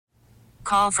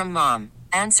Call from mom.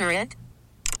 Answer it.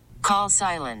 Call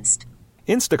silenced.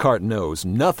 Instacart knows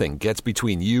nothing gets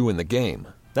between you and the game.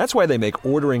 That's why they make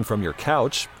ordering from your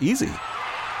couch easy.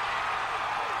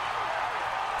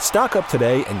 Stock up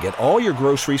today and get all your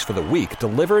groceries for the week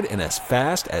delivered in as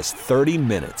fast as 30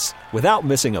 minutes without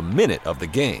missing a minute of the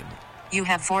game. You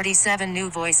have 47 new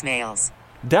voicemails.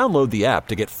 Download the app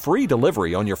to get free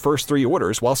delivery on your first 3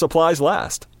 orders while supplies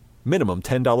last. Minimum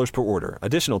 $10 per order.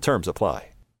 Additional terms apply.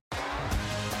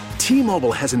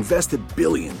 T-Mobile has invested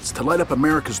billions to light up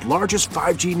America's largest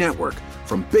 5G network,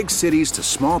 from big cities to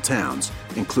small towns,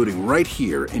 including right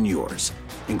here in yours.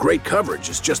 And great coverage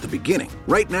is just the beginning.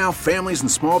 Right now, families and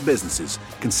small businesses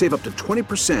can save up to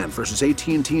 20% versus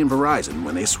AT&T and Verizon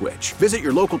when they switch. Visit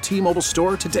your local T-Mobile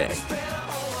store today.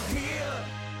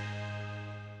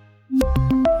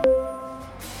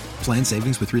 Plan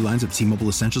savings with 3 lines of T-Mobile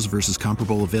Essentials versus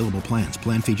comparable available plans.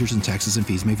 Plan features and taxes and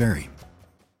fees may vary.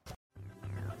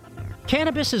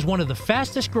 Cannabis is one of the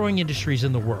fastest growing industries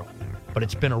in the world, but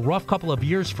it's been a rough couple of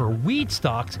years for weed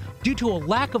stocks due to a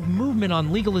lack of movement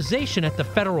on legalization at the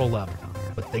federal level.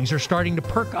 But things are starting to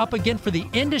perk up again for the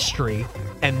industry,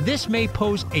 and this may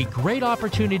pose a great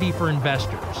opportunity for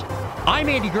investors. I'm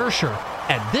Andy Gersher,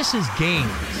 and this is Gains.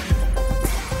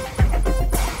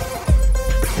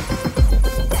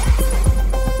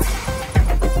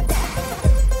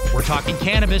 We're talking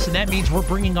cannabis, and that means we're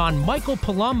bringing on Michael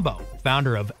Palumbo,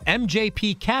 founder of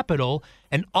MJP Capital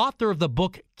and author of the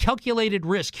book Calculated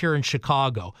Risk here in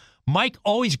Chicago. Mike,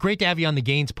 always great to have you on the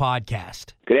Gains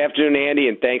podcast. Good afternoon, Andy,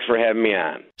 and thanks for having me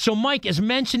on. So, Mike, as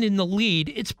mentioned in the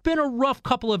lead, it's been a rough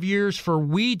couple of years for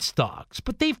weed stocks,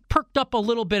 but they've perked up a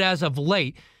little bit as of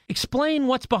late. Explain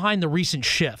what's behind the recent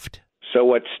shift. So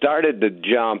what started the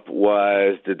jump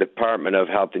was the Department of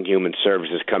Health and Human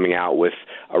Services coming out with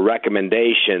a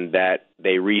recommendation that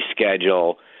they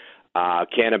reschedule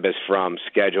cannabis from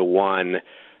Schedule 1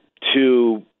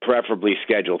 to preferably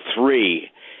Schedule 3.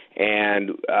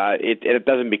 And it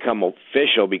doesn't become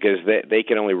official because they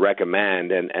can only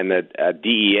recommend, and the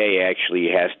DEA actually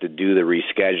has to do the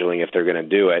rescheduling if they're going to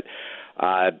do it.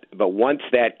 But once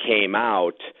that came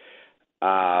out,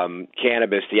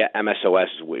 cannabis, the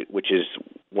MSOS, which is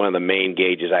one of the main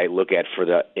gauges I look at for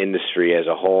the industry as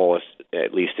a whole,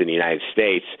 at least in the United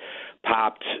States,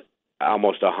 popped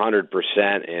almost 100%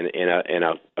 in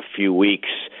a few weeks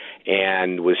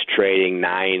and was trading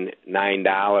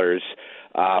 $9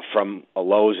 from a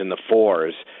lows in the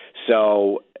 4s.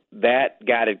 So that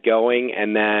got it going,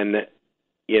 and then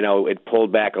it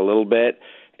pulled back a little bit.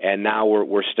 And now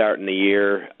we're starting the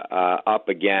year up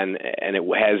again, and it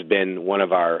has been one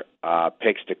of our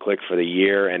picks to click for the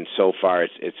year. And so far,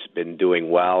 it's been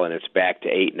doing well, and it's back to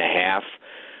 8.5.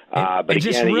 But and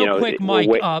just again, real quick, Mike,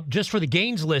 just for the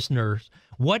Gains listeners,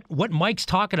 what Mike's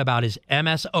talking about is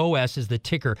MSOS is the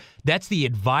ticker. That's the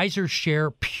Advisor Share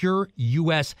Pure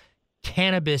U.S.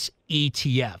 Cannabis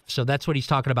ETF. So that's what he's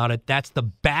talking about. That's the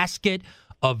basket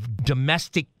of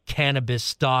domestic cannabis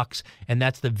stocks, and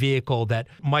that's the vehicle that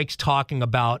Mike's talking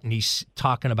about, and he's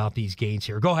talking about these gains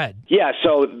here. Go ahead. Yeah,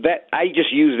 so that I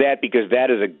just use that because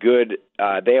that is a good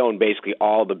they own basically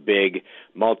all the big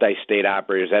multi-state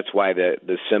operators. That's why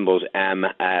the symbol's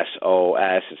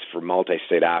MSOS. It's for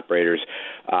multi-state operators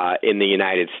in the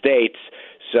United States.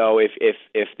 So if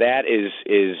that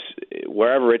is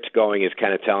wherever it's going is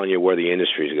kind of telling you where the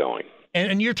industry is going.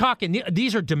 And you're talking,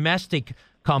 these are domestic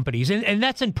companies, and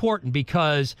that's important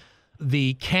because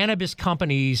the cannabis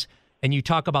companies, and you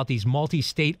talk about these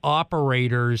multi-state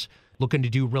operators looking to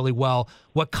do really well,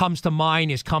 what comes to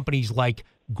mind is companies like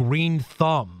Green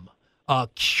Thumb,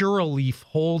 Curaleaf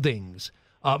Holdings,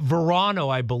 Verano,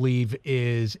 I believe,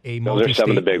 is a multi-state. Those are some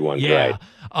of the big ones, yeah.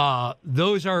 right?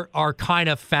 Those are kind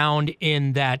of found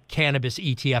in that cannabis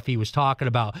ETF he was talking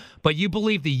about. But you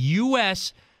believe the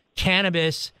U.S.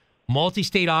 cannabis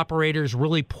multi-state operators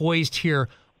really poised here,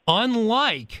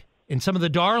 unlike in some of the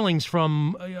darlings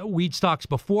from weed stocks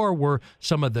before were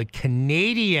some of the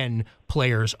Canadian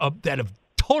players that have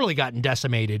totally gotten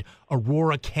decimated.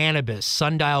 Aurora Cannabis,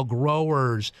 Sundial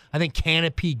Growers, I think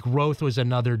Canopy Growth was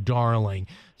another darling.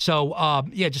 So,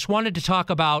 just wanted to talk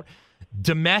about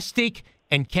domestic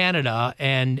and Canada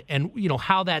and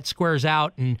how that squares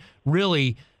out, and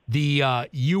really the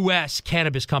U.S.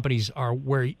 cannabis companies are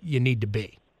where you need to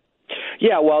be.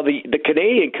 Yeah, well, the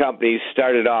Canadian companies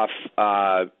started off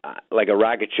like a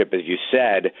rocket ship, as you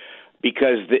said,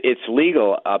 because it's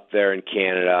legal up there in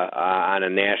Canada on a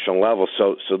national level.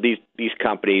 So these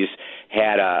companies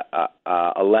had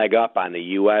a leg up on the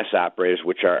U.S. operators,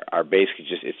 which are basically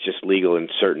just legal in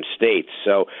certain states.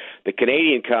 So the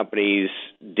Canadian companies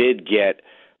did get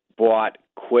bought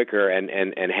quicker and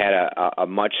had a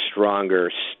much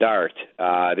stronger start.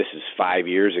 This is 5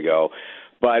 years ago.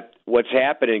 But what's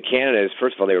happened in Canada is,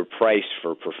 first of all, they were priced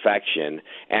for perfection,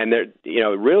 and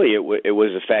really it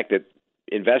was the fact that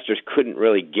investors couldn't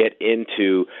really get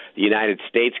into the United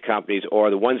States companies or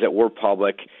the ones that were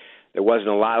public. There wasn't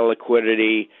a lot of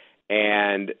liquidity,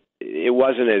 and it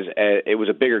wasn't it was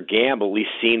a bigger gamble, at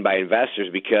least seen by investors,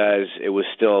 because it was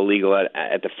still illegal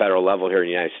at the federal level here in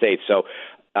the United States. So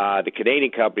the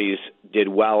Canadian companies did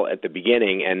well at the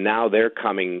beginning, and now they're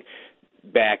coming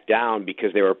back down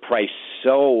because they were priced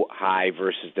so high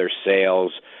versus their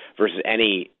sales, versus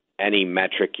any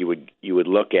metric you would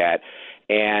look at.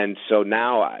 And so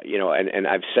now, and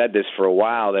I've said this for a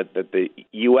while, that the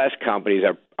U.S. companies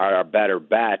are a better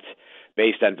bet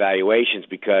based on valuations,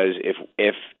 because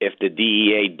if the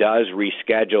DEA does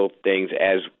reschedule things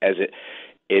as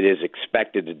it is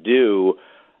expected to do,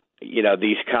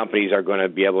 these companies are going to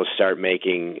be able to start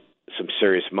making some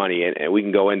serious money, and we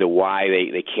can go into why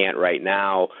they can't right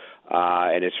now,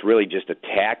 and it's really just a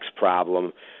tax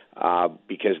problem.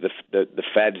 Because the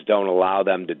feds don't allow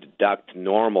them to deduct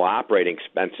normal operating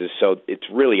expenses, so it's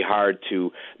really hard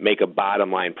to make a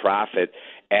bottom line profit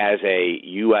as a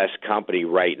U.S. company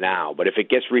right now. But if it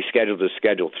gets rescheduled to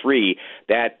Schedule 3,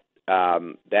 that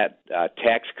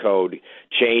tax code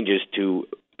changes to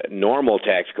normal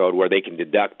tax code where they can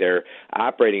deduct their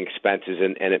operating expenses,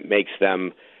 and it makes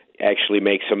them actually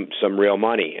make some real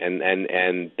money.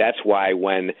 And that's why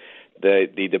when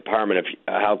the Department of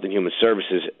Health and Human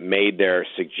Services made their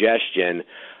suggestion,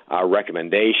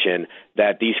 recommendation,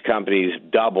 that these companies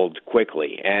doubled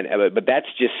quickly. But that's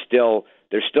just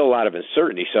there's still a lot of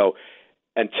uncertainty. So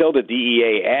until the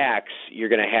DEA acts, you're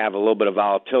going to have a little bit of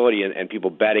volatility and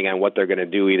people betting on what they're going to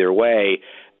do either way.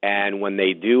 And when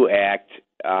they do act,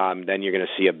 then you're going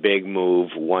to see a big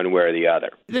move one way or the other.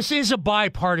 This is a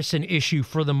bipartisan issue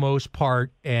for the most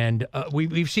part, and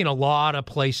we've seen a lot of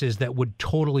places that would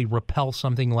totally repel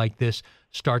something like this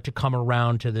start to come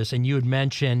around to this. And you had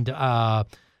mentioned, you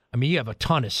have a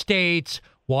ton of states,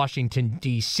 Washington,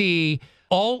 D.C.,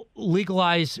 all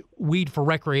legalize weed for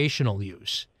recreational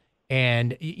use.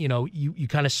 And, you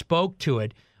kind of spoke to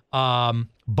it.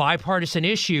 Bipartisan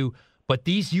issue, but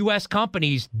these U.S.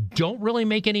 companies don't really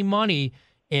make any money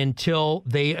until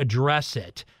they address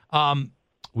it.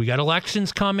 We got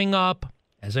elections coming up.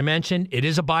 As I mentioned, it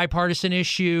is a bipartisan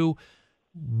issue.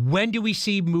 When do we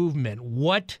see movement?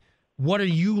 What are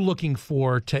you looking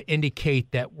for to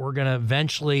indicate that we're going to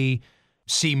eventually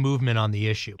see movement on the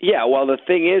issue? Yeah, well, the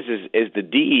thing is the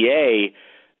DEA,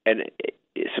 and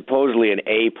supposedly an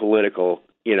apolitical,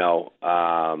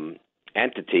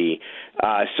 entity,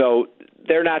 so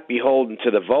they're not beholden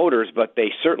to the voters, but they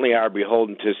certainly are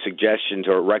beholden to suggestions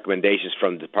or recommendations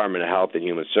from the Department of Health and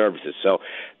Human Services. So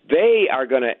they are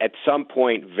going to, at some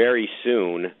point very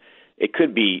soon, it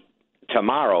could be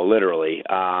tomorrow, literally,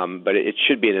 but it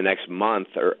should be in the next month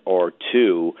or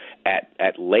two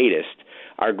at latest,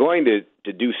 are going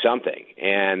to do something,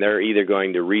 and they're either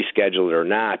going to reschedule it or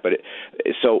not. But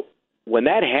so when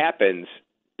that happens,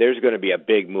 there's going to be a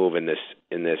big move in the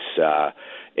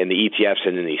ETFs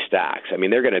and in these stocks. I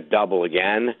mean, they're going to double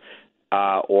again,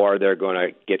 or they're going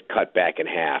to get cut back in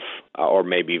half, or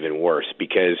maybe even worse.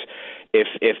 Because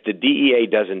if the DEA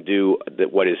doesn't do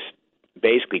what is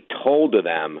basically told to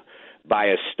them by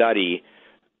a study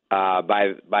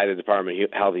by the Department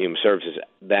of Health and Human Services,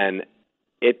 then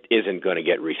it isn't going to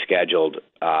get rescheduled,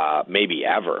 maybe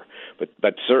ever,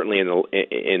 but certainly in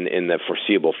the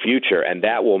foreseeable future, and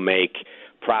that will make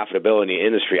profitability in the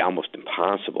industry almost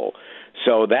impossible.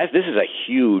 So this is a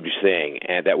huge thing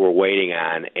that we're waiting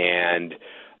on, and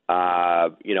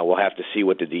we'll have to see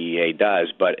what the DEA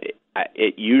does. But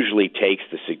it usually takes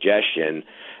the suggestion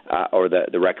or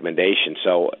the recommendation.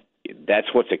 So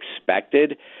that's what's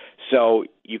expected. So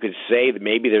you could say that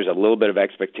maybe there's a little bit of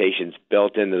expectations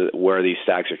built into where these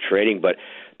stocks are trading, but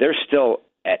they're still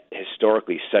at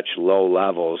historically such low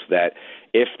levels that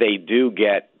if they do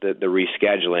get the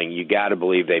rescheduling, you got to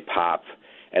believe they pop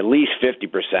at least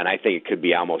 50%. I think it could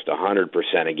be almost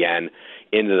 100% again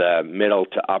into the middle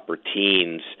to upper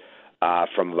teens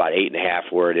from about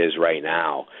 8.5 where it is right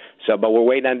now. So, but we're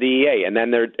waiting on DEA. And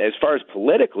then as far as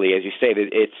politically, as you say,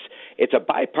 it's a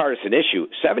bipartisan issue.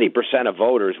 70% of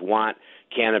voters want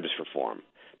cannabis reform.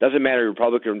 Doesn't matter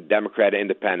Republican, Democrat,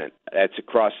 Independent. That's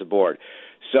across the board.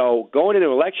 So going into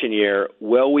election year,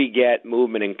 will we get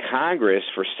movement in Congress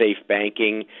for safe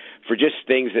banking, for just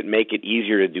things that make it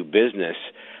easier to do business?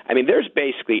 I mean, there's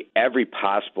basically every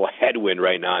possible headwind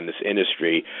right now in this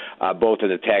industry, both in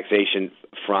the taxation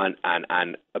front,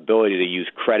 on ability to use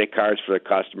credit cards for the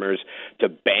customers, to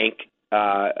bank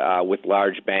with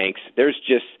large banks. There's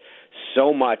just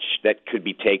so much that could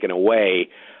be taken away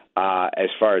as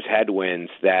far as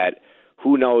headwinds that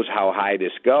who knows how high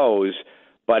this goes.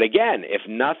 But again, if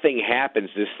nothing happens,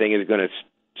 this thing is going to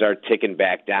start ticking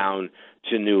back down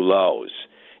to new lows.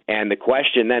 And the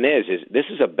question then is this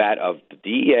is a bet of the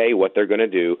DEA, what they're going to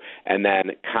do, and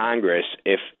then Congress,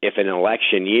 if in an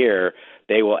election year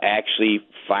they will actually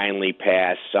finally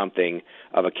pass something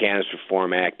of a Cannabis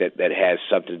Reform Act that has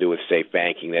something to do with safe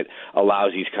banking, that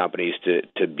allows these companies to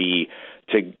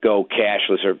go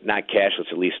cashless, or not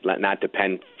cashless, at least not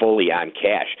depend fully on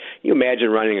cash. You imagine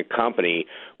running a company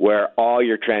where all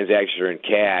your transactions are in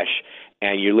cash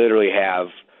and you literally have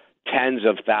tens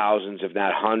of thousands, if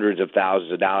not hundreds of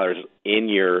thousands of dollars in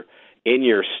your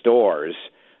stores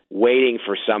waiting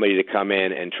for somebody to come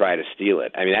in and try to steal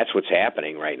it. I mean, that's what's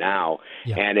happening right now.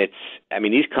 Yeah. And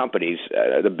these companies,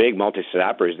 the big multi-state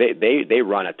operators, they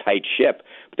run a tight ship,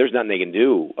 but there's nothing they can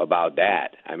do about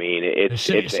that. I mean, it's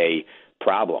a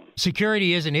problem.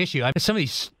 Security is an issue. Some of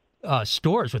these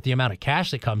stores, with the amount of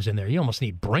cash that comes in there, you almost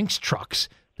need Brinks trucks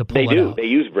to pull it out. They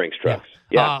use Brinks trucks.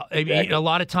 Yeah, exactly. A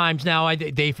lot of times now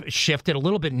they've shifted a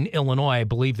little bit in Illinois. I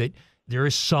believe that there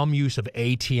is some use of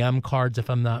ATM cards, if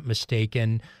I'm not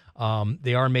mistaken.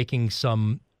 They are making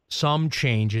some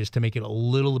changes to make it a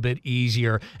little bit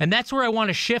easier. And that's where I want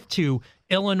to shift to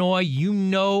Illinois. You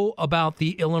know about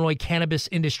the Illinois cannabis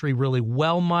industry really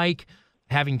well, Mike,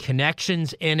 having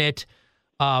connections in it.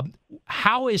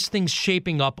 How is things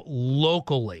shaping up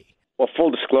locally? Well,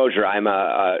 full disclosure, I'm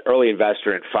an early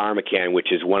investor in PharmaCann,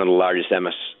 which is one of the largest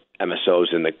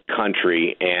MSOs in the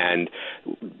country, and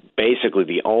basically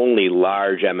the only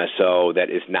large MSO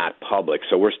that is not public.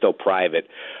 So we're still private.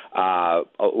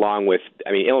 Along with,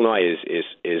 Illinois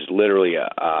is literally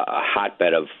a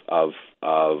hotbed of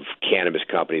cannabis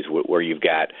companies where you've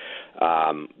got,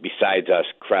 besides us,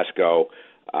 Cresco.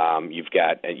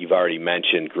 You've already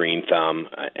mentioned Green Thumb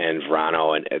and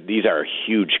Verano, and these are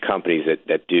huge companies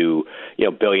that do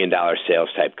billion-dollar sales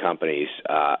type companies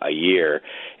a year.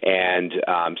 And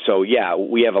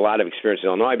we have a lot of experience in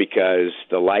Illinois because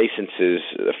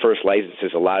the first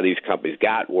licenses a lot of these companies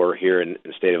got were here in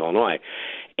the state of Illinois.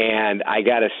 And I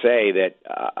got to say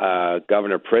that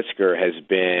Governor Pritzker has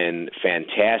been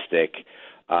fantastic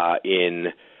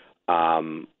in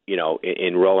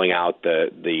rolling out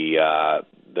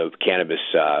the cannabis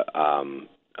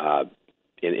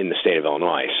in the state of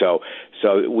Illinois. So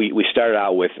we started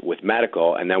out with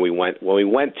medical, and then we went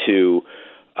to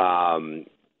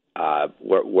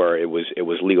where it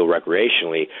was legal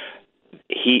recreationally.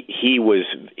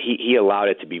 He allowed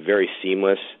it to be very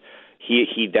seamless. He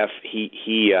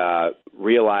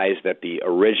realized that the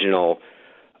original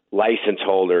license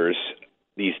holders,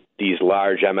 these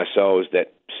large MSOs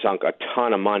that sunk a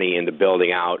ton of money into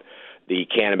building out the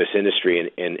cannabis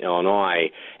industry in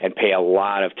Illinois and pay a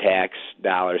lot of tax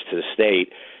dollars to the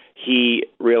state, he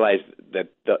realized that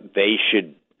they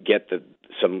should get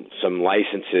some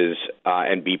licenses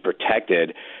and be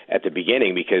protected at the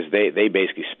beginning, because they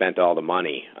basically spent all the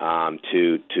money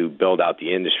to build out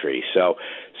the industry. So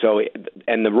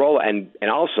and the role and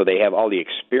also they have all the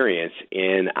experience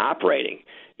in operating,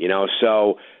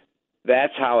 so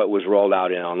that's how it was rolled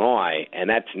out in Illinois, and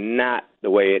that's not the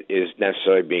way it is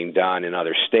necessarily being done in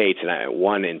other states, and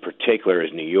one in particular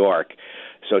is New York.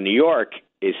 So New York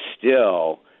is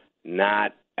still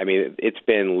not, it's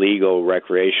been legal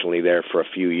recreationally there for a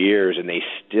few years, and they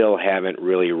still haven't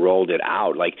really rolled it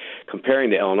out. Like,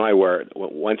 comparing to Illinois, where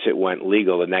once it went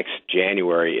legal, the next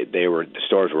January, the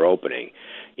stores were opening.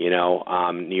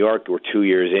 New York, we're 2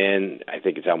 years in. I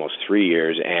think it's almost 3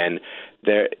 years, and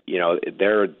they're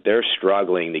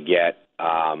struggling to get.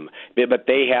 But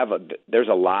there's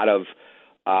a lot of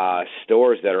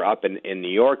stores that are up in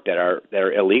New York that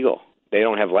are illegal. They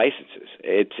don't have licenses.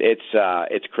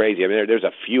 It's crazy. There's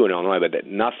a few in Illinois, but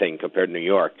nothing compared to New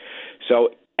York.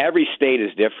 So every state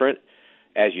is different,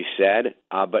 as you said.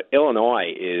 But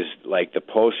Illinois is like the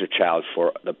poster child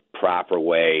for the proper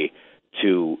way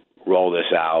to roll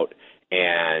this out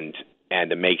and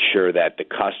to make sure that the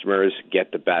customers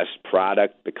get the best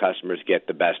product, the customers get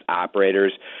the best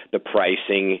operators, the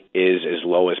pricing is as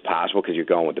low as possible because you're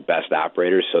going with the best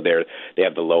operators, so they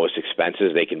have the lowest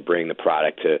expenses. They can bring the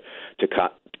product to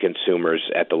consumers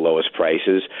at the lowest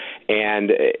prices, and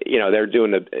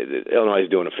Illinois is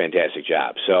doing a fantastic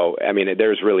job. So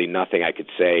there's really nothing I could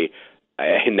say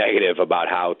negative about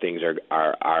how things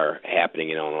are happening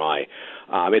in Illinois.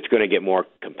 It's going to get more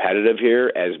competitive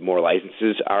here as more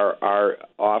licenses are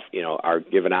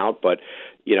given out, but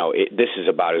this is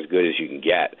about as good as you can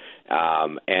get.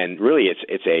 And really,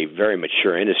 it's a very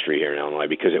mature industry here in Illinois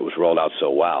because it was rolled out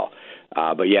so well.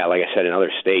 But yeah, like I said, in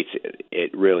other states,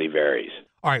 it really varies.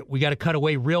 All right, we got to cut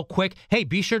away real quick. Hey,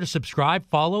 be sure to subscribe,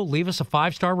 follow, leave us a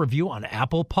 5-star review on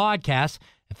Apple Podcasts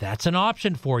if that's an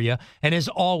option for you. And as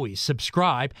always,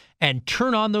 subscribe and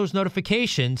turn on those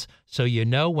notifications so you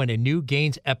know when a new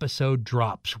Gains episode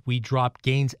drops. We drop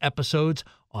Gains episodes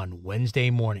on Wednesday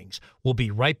mornings. We'll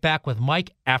be right back with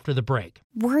Mike after the break.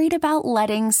 Worried about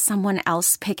letting someone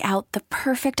else pick out the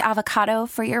perfect avocado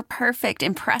for your perfect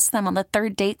impress them on the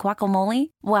third date guacamole?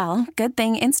 Well, good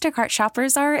thing Instacart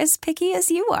shoppers are as picky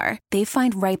as you are. They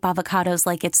find ripe avocados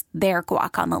like it's their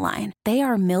guac on the line. They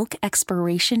are milk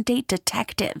expiration date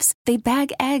detectives. They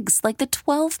bag eggs like the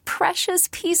 12 precious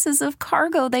pieces of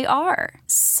cargo they are.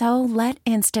 So let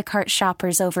Instacart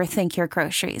shoppers overthink your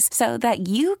groceries so that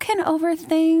you can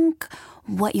overthink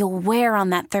what you'll wear on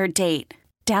that third date.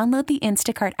 Download the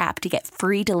Instacart app to get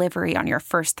free delivery on your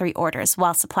first 3 orders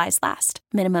while supplies last.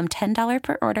 Minimum $10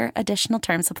 per order. Additional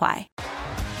terms apply.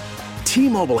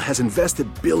 T-Mobile has invested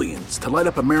billions to light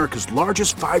up America's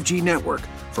largest 5G network,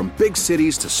 from big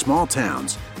cities to small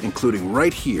towns, including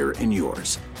right here in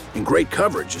yours. And great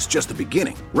coverage is just the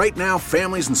beginning. Right now,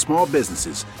 families and small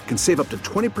businesses can save up to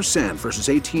 20% versus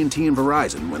AT&T and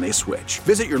Verizon when they switch.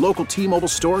 Visit your local T-Mobile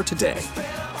store today.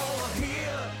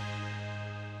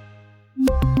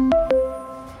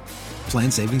 Plan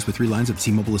savings with 3 lines of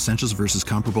T-Mobile Essentials versus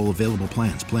comparable available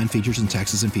plans. Plan features and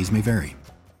taxes and fees may vary.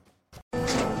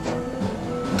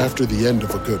 After the end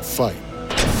of a good fight,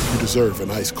 you deserve an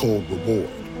ice-cold reward.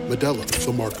 Modelo is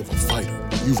the mark of a fighter.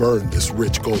 You've earned this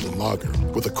rich golden lager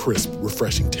with a crisp,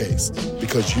 refreshing taste.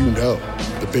 Because you know,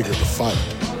 the bigger the fight,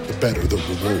 the better the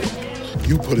reward.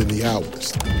 You put in the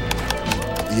hours,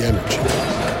 the energy,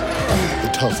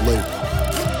 the tough labor.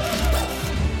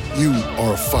 You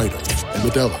are a fighter, and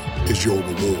Modelo is your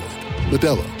reward.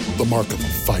 Modelo, the mark of a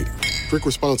fighter. Drink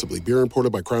responsibly. Beer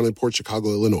imported by Crown Imports, Chicago,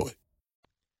 Illinois.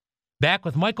 Back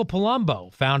with Michael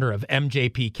Palumbo, founder of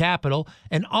MJP Capital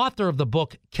and author of the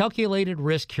book Calculated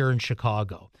Risk here in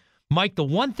Chicago. Mike, the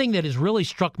one thing that has really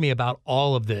struck me about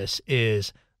all of this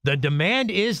is the demand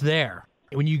is there.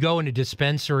 When you go into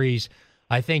dispensaries,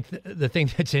 I think the thing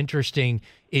that's interesting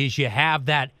is you have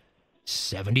that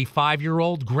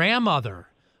 75-year-old grandmother.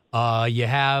 You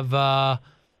have, a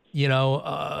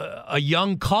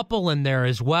young couple in there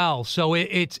as well. So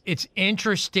it's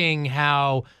interesting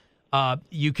how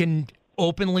you can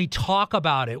openly talk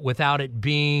about it without it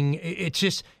being. It's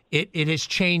just it has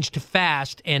changed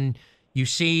fast, and you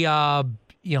see, how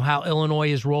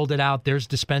Illinois has rolled it out. There's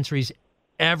dispensaries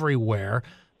everywhere.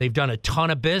 They've done a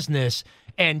ton of business,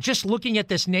 and just looking at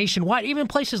this nationwide, even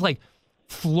places like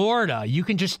Florida, you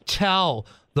can just tell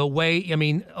the way. I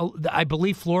mean, I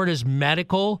believe Florida's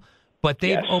medical, but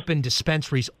they've opened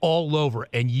dispensaries all over,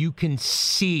 and you can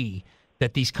see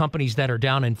that these companies that are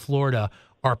down in Florida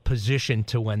are positioned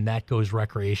to when that goes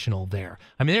recreational there.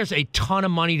 I mean, there's a ton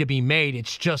of money to be made.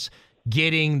 It's just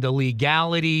getting the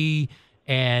legality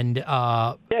and it's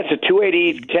a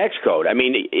 280 tax code. I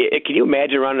mean, can you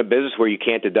imagine running a business where you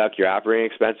can't deduct your operating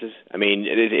expenses? I mean,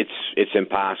 it's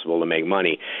impossible to make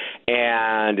money,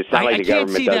 and it's not like the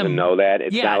government doesn't know that.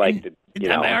 It's not like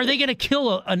Are they going to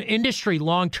kill an industry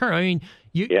long term? I mean,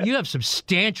 you have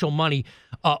substantial money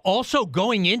also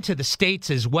going into the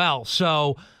states as well.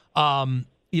 So.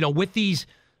 With these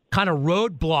kind of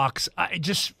roadblocks,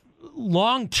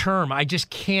 long term, I just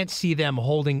can't see them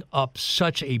holding up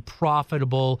such a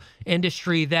profitable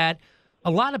industry that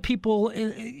a lot of people,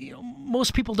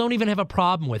 most people don't even have a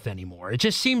problem with anymore. It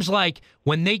just seems like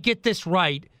when they get this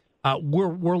right,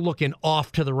 we're looking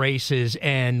off to the races,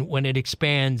 and when it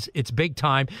expands, it's big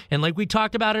time. And like we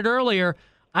talked about it earlier,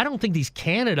 I don't think these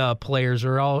Canada players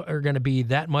are going to be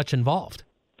that much involved.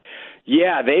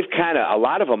 Yeah, a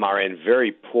lot of them are in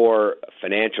very poor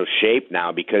financial shape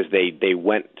now because they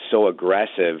went so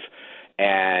aggressive,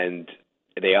 and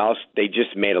they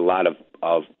just made a lot of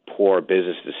poor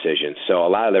business decisions. So a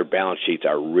lot of their balance sheets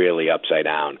are really upside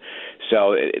down.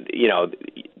 So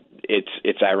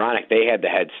it's ironic they had the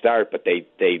head start, but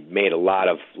they made a lot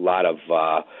of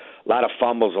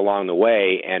fumbles along the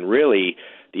way, and really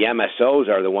the MSOs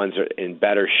are the ones that are in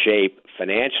better shape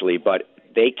financially, but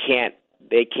they can't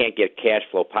get cash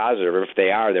flow positive, or if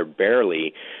they are, they're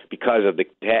barely because of the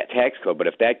tax code. But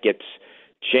if that gets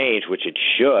changed, which it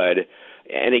should,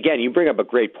 and again, you bring up a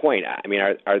great point. I mean,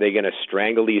 are they going to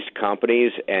strangle these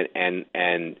companies? And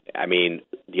I mean,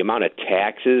 the amount of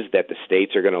taxes that the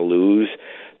states are going to lose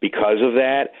because of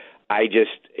that, I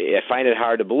find it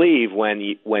hard to believe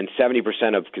when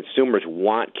 70% of consumers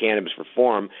want cannabis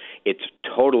reform. It's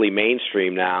totally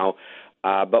mainstream now.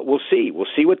 But we'll see. We'll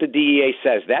see what the DEA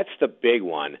says. That's the big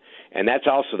one, and that's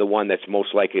also the one that's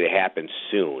most likely to happen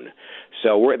soon.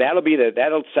 So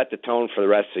that'll set the tone for the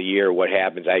rest of the year. What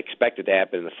happens? I expect it to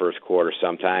happen in the first quarter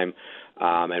sometime,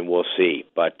 and we'll see.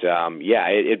 But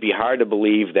it'd be hard to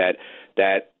believe that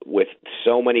with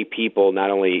so many people not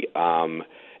only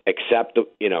accepting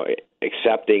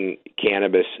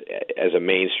cannabis as a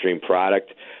mainstream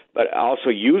product, but also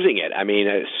using it. I mean,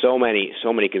 so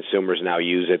many consumers now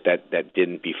use it that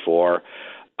didn't before.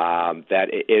 That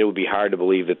it would be hard to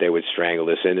believe that they would strangle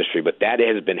this industry, but that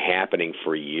has been happening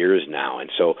for years now, and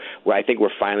so I think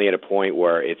we're finally at a point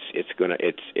where it's gonna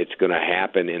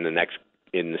happen in this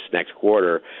next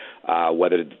quarter.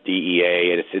 Whether the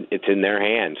DEA, and it's in their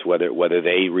hands, whether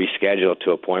they reschedule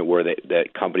to a point where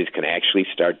that companies can actually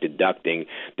start deducting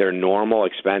their normal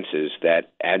expenses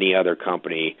that any other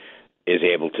company is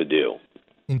able to do.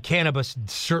 And cannabis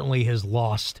certainly has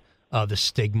lost the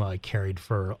stigma it carried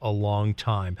for a long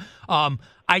time.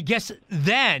 I guess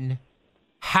then,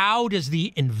 how does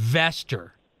the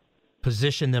investor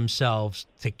position themselves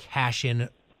to cash in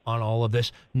on all of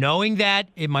this, knowing that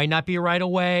it might not be right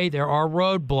away, there are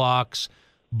roadblocks,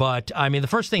 but I mean, the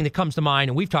first thing that comes to mind,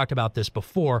 and we've talked about this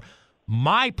before,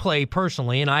 my play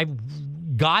personally, and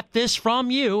I've got this from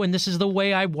you, and this is the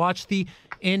way I watch the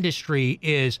industry,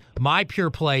 is my pure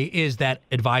play is that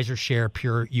Advisor Share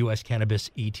Pure U.S.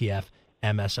 Cannabis ETF,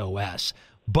 MSOS.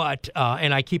 But,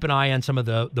 and I keep an eye on some of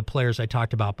the players I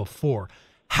talked about before.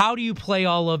 How do you play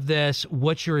all of this?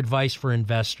 What's your advice for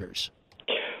investors?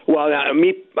 Well,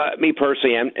 me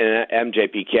personally, and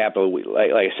MJP Capital,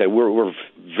 like I said, we're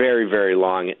very, very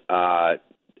long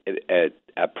at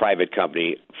a private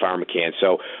company, PharmaCann.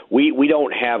 So we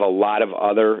don't have a lot of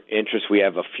other interests. We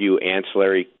have a few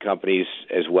ancillary companies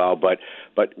as well, but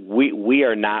we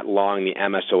are not long the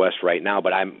MSOS right now.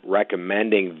 But I'm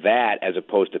recommending that as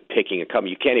opposed to picking a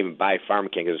company. You can't even buy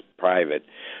PharmaCann because it's private.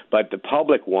 But the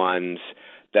public ones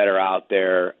that are out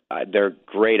there, they're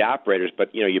great operators,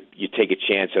 but you take a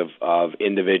chance of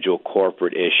individual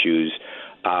corporate issues.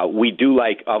 We do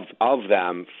like of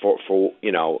them for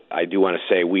I do want to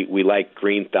say we like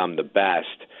Green Thumb the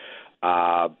best,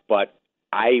 but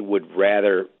I would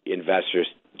rather investors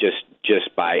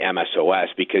just buy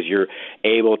MSOS because you're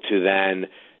able to then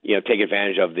take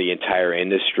advantage of the entire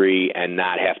industry and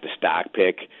not have to stock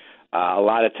pick. A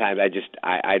lot of times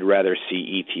I'd rather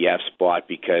see ETFs bought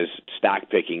because stock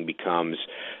picking becomes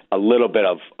a little bit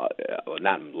of,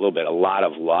 a lot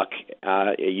of luck.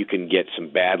 You can get some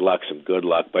bad luck, some good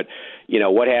luck, but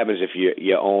what happens if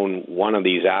you own one of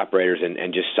these operators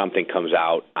and just something comes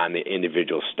out on the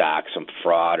individual stock, some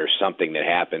fraud or something that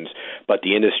happens, but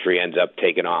the industry ends up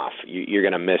taking off. You're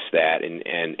going to miss that,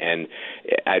 and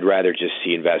I'd rather just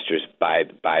see investors buy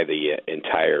the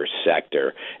entire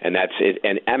sector, and that's it.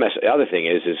 And the other thing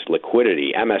is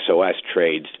liquidity. MSOS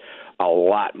trades a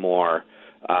lot more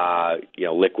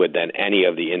liquid than any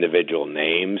of the individual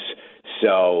names.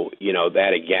 So,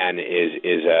 that again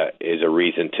is a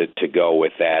reason to go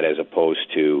with that as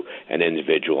opposed to an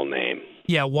individual name.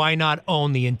 Yeah, why not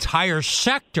own the entire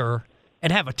sector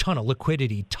and have a ton of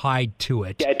liquidity tied to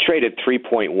it? Yeah, it traded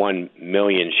 3.1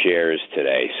 million shares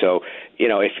today. So,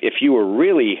 if you were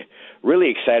really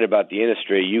excited about the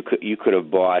industry, you could have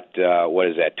bought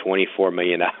 $24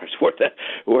 million worth of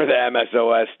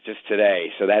MSOS just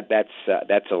today. So that's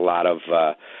a lot of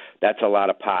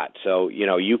pot. So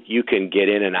you can get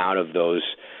in and out of those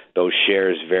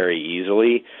shares very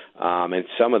easily, and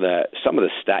some of the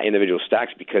individual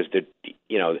stocks, because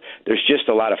there's just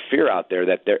a lot of fear out there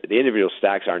that the individual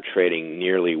stocks aren't trading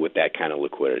nearly with that kind of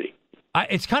liquidity.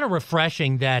 It's kind of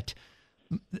refreshing that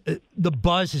the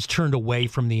buzz has turned away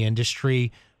from the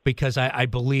industry, because I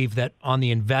believe that on the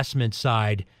investment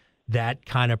side, that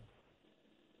kind of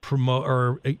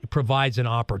provides an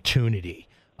opportunity.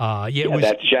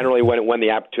 That's generally when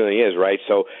the opportunity is, right?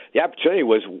 So the opportunity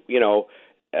was,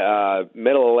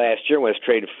 middle of last year when it was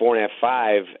traded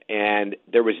 4.5, and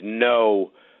there was no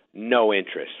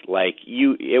interest.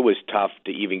 It was tough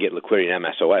to even get liquidity in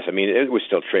MSOS. I mean, it was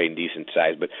still trading decent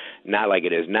size, but not like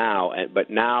it is now. But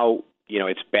now,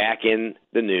 it's back in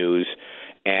the news,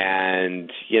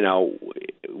 and,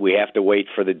 we have to wait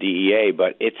for the DEA,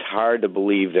 but it's hard to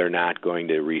believe they're not going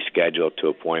to reschedule to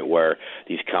a point where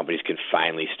these companies can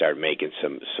finally start making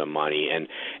some money,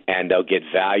 and they'll get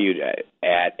valued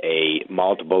at a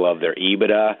multiple of their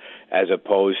EBITDA, as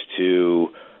opposed to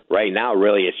right now,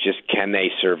 really, it's just, can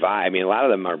they survive? I mean, a lot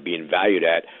of them are being valued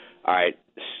at, all right,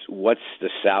 what's the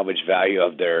salvage value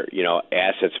of their,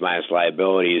 assets minus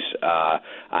liabilities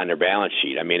on their balance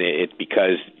sheet? I mean,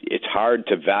 because it's hard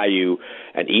to value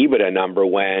an EBITDA number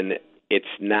when it's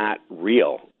not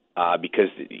real. because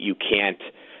you can't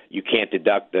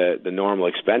deduct the normal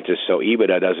expenses, so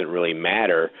EBITDA doesn't really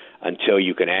matter until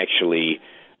you can actually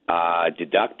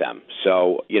deduct them.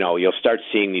 So, you'll start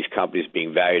seeing these companies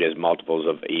being valued as multiples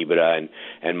of EBITDA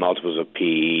and multiples of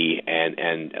PE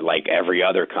and like every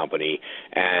other company.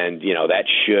 And, that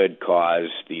should cause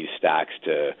these stocks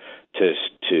to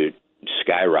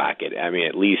skyrocket. I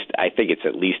mean, I think it's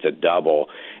at least a double.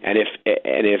 And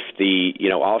if the,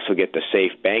 also get the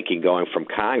safe banking going from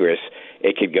Congress,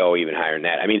 it could go even higher than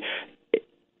that. I mean,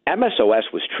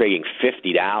 MSOS was trading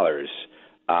 $50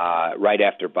 right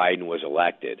after Biden was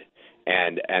elected,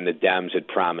 and the Dems had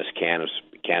promised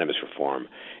cannabis reform,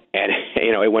 and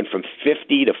it went from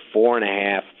 50 to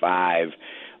 4.5, 5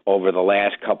 over the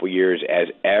last couple years, as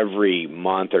every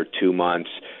month or 2 months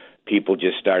people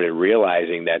just started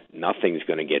realizing that nothing's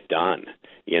going to get done.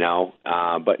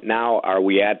 But now, are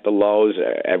we at the lows?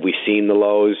 Have we seen the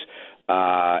lows?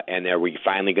 And are we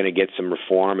finally going to get some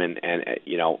reform? And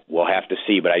we'll have to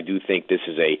see. But I do think this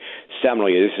is a seminal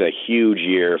year. This is a huge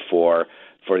year for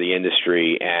the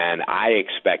industry, and I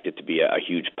expect it to be a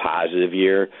huge positive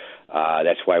year.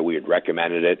 That's why we had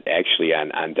recommended it actually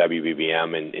on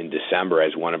WBBM in December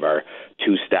as one of our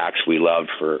 2 stocks we loved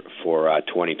for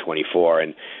 2024.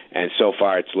 And so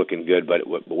far it's looking good, but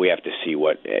we have to see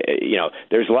what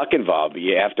there's luck involved.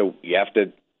 You have to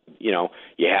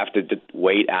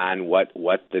wait on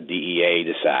what the DEA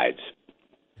decides.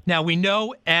 Now, we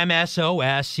know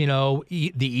MSOS,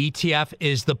 the ETF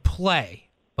is the play,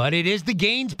 but it is the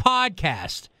Gains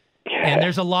podcast. And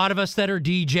there's a lot of us that are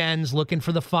D-gens looking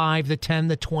for the 5, the 10,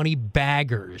 the 20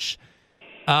 baggers.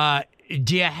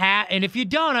 Do you have, and if you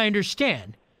don't, I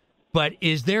understand, but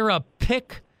is there a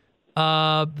pick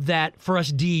that for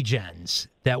us D-gens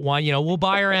that one, we'll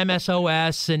buy our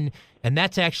MSOS and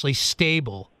that's actually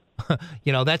stable.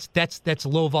 That's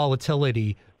low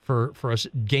volatility for us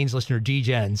Gains listener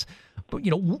D-gens. But,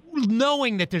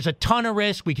 knowing that there's a ton of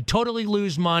risk, we could totally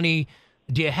lose money.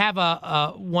 Do you have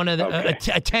a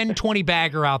 10, 20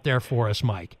 bagger out there for us,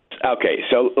 Mike? Okay,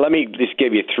 so let me just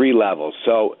give you 3 levels.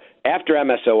 So after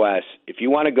MSOS, if you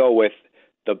want to go with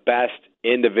the best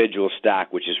individual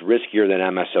stock, which is riskier than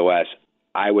MSOS,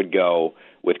 I would go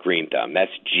with Green Thumb.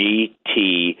 That's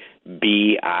GTBIF.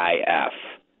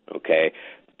 Okay,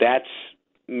 that's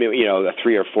a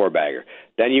 3 or 4 bagger.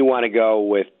 Then you want to go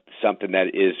with something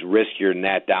that is riskier than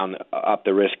that, down up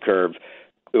the risk curve.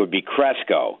 It would be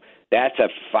Cresco. That's a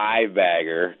 5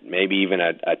 bagger, maybe even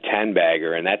a 10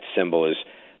 bagger, and that symbol is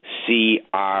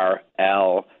CRLB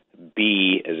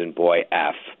as in boy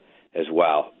F as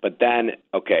well. But then,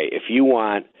 okay, if you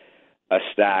want a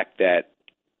stock that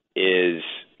is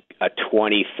a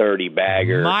 20, 30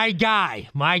 bagger. My guy.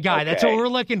 Okay. That's what we're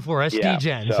looking for,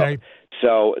 SD-Gens.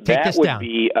 So that would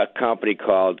be a company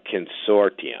called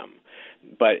Consortium.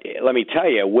 But let me tell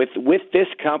you, with this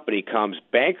company comes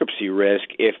bankruptcy risk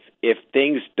if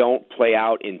things don't play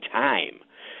out in time.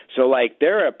 So, like,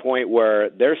 they're at a point where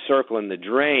they're circling the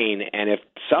drain, and if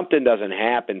something doesn't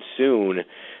happen soon,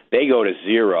 they go to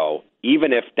zero.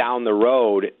 Even if down the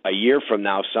road, a year from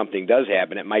now, something does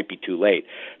happen, it might be too late.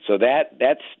 So that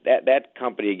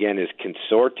company, again, is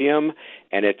Consortium,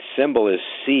 and its symbol is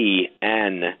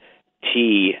CNTMF.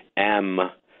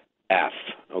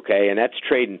 Okay, and that's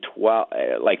trading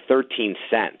 13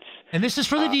 cents. And this is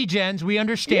for the D-Gens. We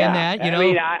understand that. I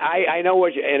mean, I know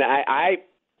what,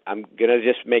 I'm gonna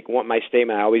just make my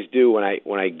statement. I always do when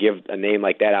I give a name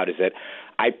like that out, is that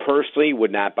I personally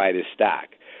would not buy this stock,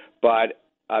 but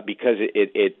because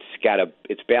its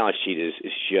balance sheet is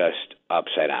just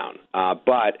upside down.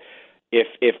 But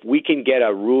if we can get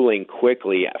a ruling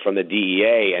quickly from the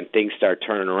DEA and things start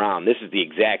turning around, this is the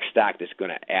exact stock that's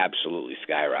going to absolutely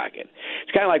skyrocket.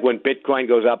 It's kind of like when Bitcoin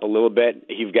goes up a little bit,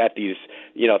 you've got these,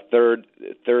 third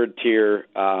tier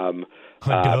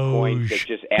coins that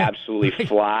just absolutely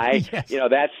fly. Yes.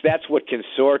 That's what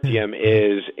Consortium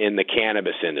is in the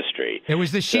cannabis industry. It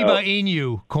was the Shiba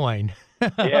Inu coin.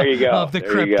 There you go. Of the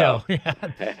crypto.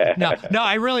 No,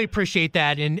 I really appreciate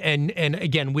that. And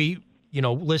again, we,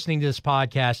 listening to this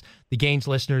podcast, the Gains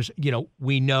listeners,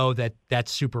 we know that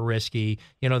that's super risky.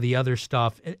 The other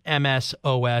stuff,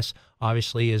 MSOS,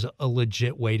 obviously is a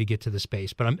legit way to get to the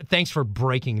space. But thanks for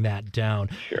breaking that down.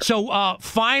 Sure. So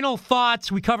final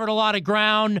thoughts. We covered a lot of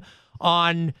ground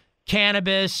on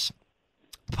cannabis,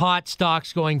 pot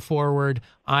stocks going forward.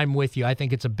 I'm with you. I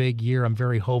think it's a big year. I'm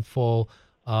very hopeful.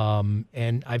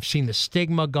 And I've seen the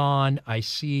stigma gone. I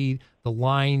see the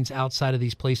lines outside of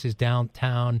these places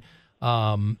downtown.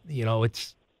 I've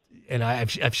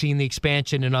seen the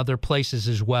expansion in other places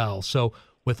as well. So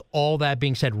with all that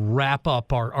being said, wrap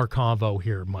up our convo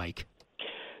here, Mike.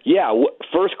 Yeah,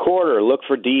 first quarter, look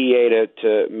for DEA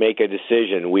to make a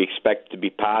decision. We expect it to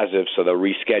be positive, so they'll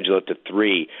reschedule it to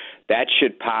 3. That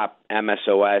should pop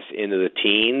MSOS into the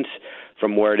teens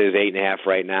from where it is 8.5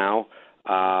 right now.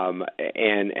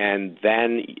 And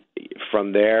then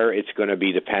from there, it's going to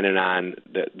be dependent on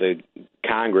the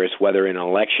Congress, whether in an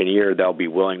election year they'll be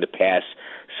willing to pass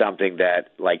something that,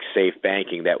 like safe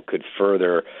banking, that could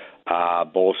further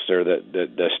bolster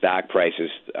the stock prices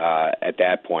at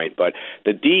that point. But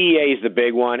the DEA is the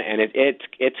big one, and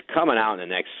it's coming out in the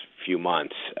next few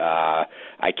months.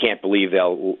 I can't believe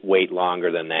they'll wait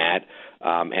longer than that,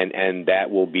 and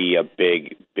that will be a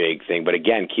big thing. But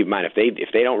again, keep in mind, if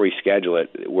they don't reschedule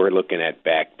it, we're looking at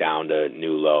back down to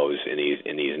new lows in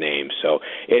these names. So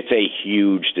it's a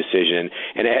huge decision,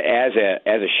 and as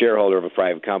a shareholder of a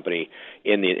private company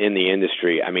in the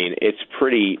industry, I mean, it's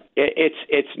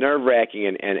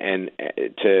nerve-wracking and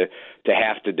to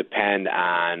have to depend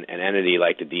on an entity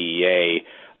like the DEA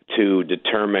to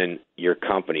determine your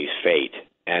company's fate,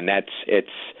 and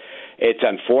it's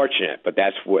unfortunate, but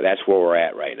that's where we're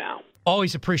at right now.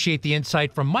 Always appreciate the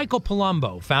insight from Michael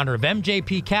Palumbo, founder of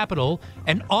MJP Capital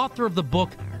and author of the book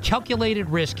Calculated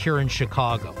Risk here in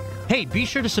Chicago. Hey, be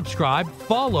sure to subscribe,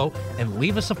 follow, and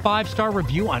leave us a 5-star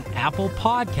review on Apple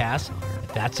Podcasts.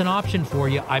 If that's an option for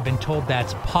you, I've been told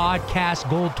that's podcast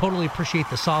gold. Totally appreciate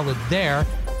the solid there.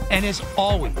 And as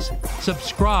always,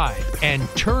 subscribe and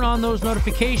turn on those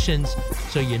notifications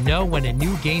so you know when a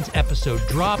new Gains episode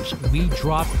drops. We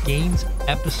drop Gains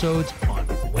episodes on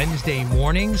Wednesday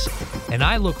mornings, and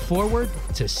I look forward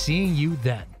to seeing you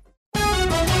then.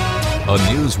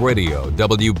 A News Radio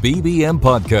WBBM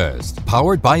podcast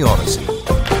powered by Odyssey.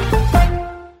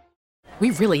 We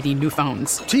really need new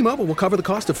phones. T-Mobile will cover the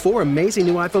cost of 4 amazing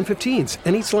new iPhone 15s,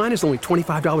 and each line is only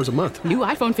 $25 a month. New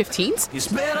iPhone 15s? It's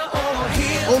better over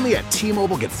here. Only at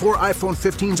T-Mobile, get 4 iPhone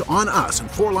 15s on us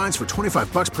and 4 lines for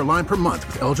 $25 per line per month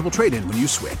with eligible trade-in when you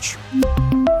switch.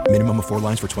 Minimum of 4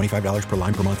 lines for $25 per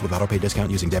line per month with autopay discount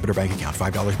using debit or bank account.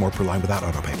 $5 more per line without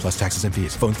autopay, plus taxes and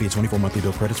fees. Phone fee at 24 monthly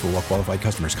bill credits for well-qualified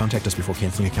customers. Contact us before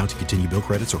canceling account to continue bill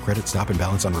credits or credit stop and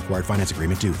balance on required finance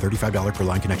agreement due. $35 per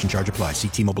line connection charge applies. See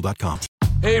T-Mobile.com.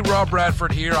 Hey, Rob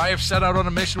Bradford here. I have set out on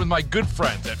a mission with my good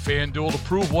friends at FanDuel to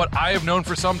prove what I have known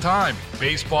for some time.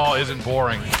 Baseball isn't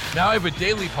boring. Now I have a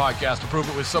daily podcast to prove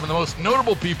it with some of the most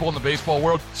notable people in the baseball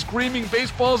world, screaming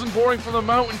baseball isn't boring from the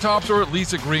mountaintops, or at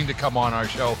least agreeing to come on our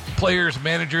show. Players,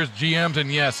 managers, GMs,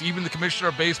 and yes, even the commissioner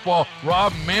of baseball,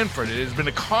 Rob Manfred. It has been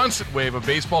a constant wave of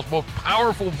baseball's most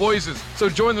powerful voices. So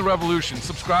join the revolution.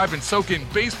 Subscribe and soak in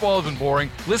Baseball Isn't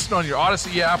Boring. Listen on your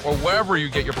Odyssey app or wherever you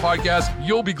get your podcasts.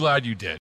 You'll be glad you did.